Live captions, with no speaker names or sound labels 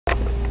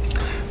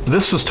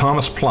This is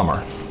Thomas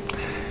Plummer.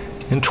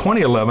 In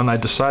 2011 I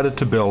decided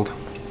to build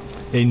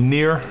a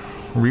near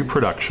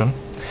reproduction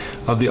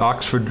of the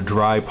Oxford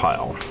dry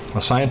pile,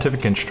 a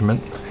scientific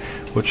instrument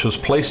which was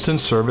placed in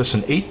service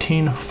in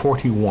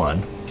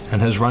 1841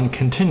 and has run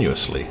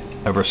continuously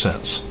ever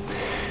since.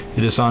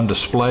 It is on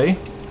display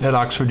at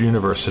Oxford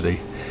University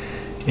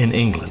in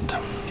England.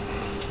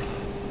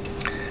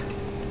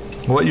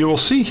 What you will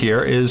see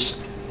here is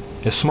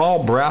a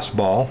small brass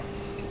ball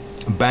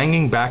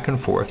banging back and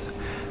forth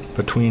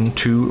between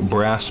two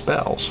brass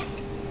bells.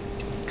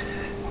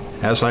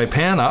 As I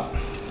pan up,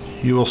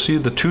 you will see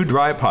the two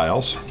dry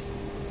piles,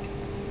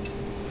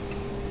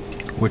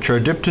 which are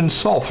dipped in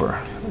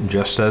sulfur,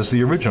 just as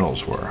the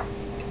originals were.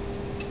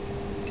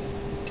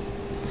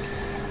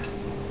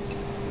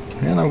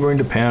 And I'm going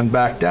to pan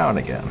back down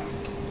again.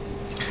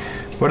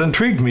 What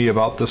intrigued me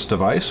about this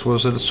device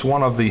was that it's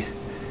one of the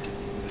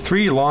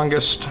 3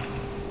 longest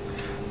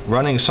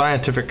running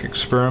scientific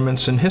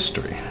experiments in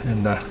history,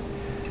 and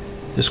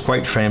is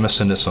quite famous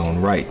in its own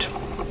right.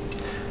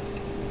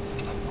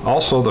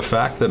 Also, the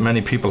fact that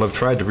many people have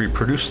tried to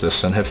reproduce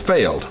this and have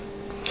failed,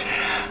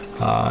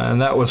 and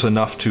that was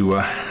enough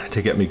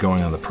to get me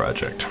going on the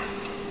project.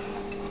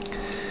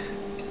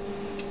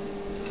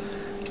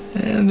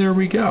 And there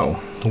we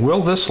go.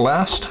 Will this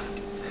last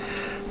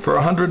for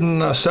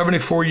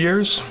 174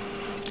 years?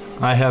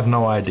 I have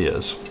no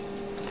ideas.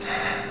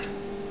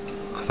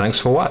 Thanks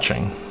for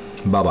watching.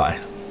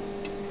 Bye-bye.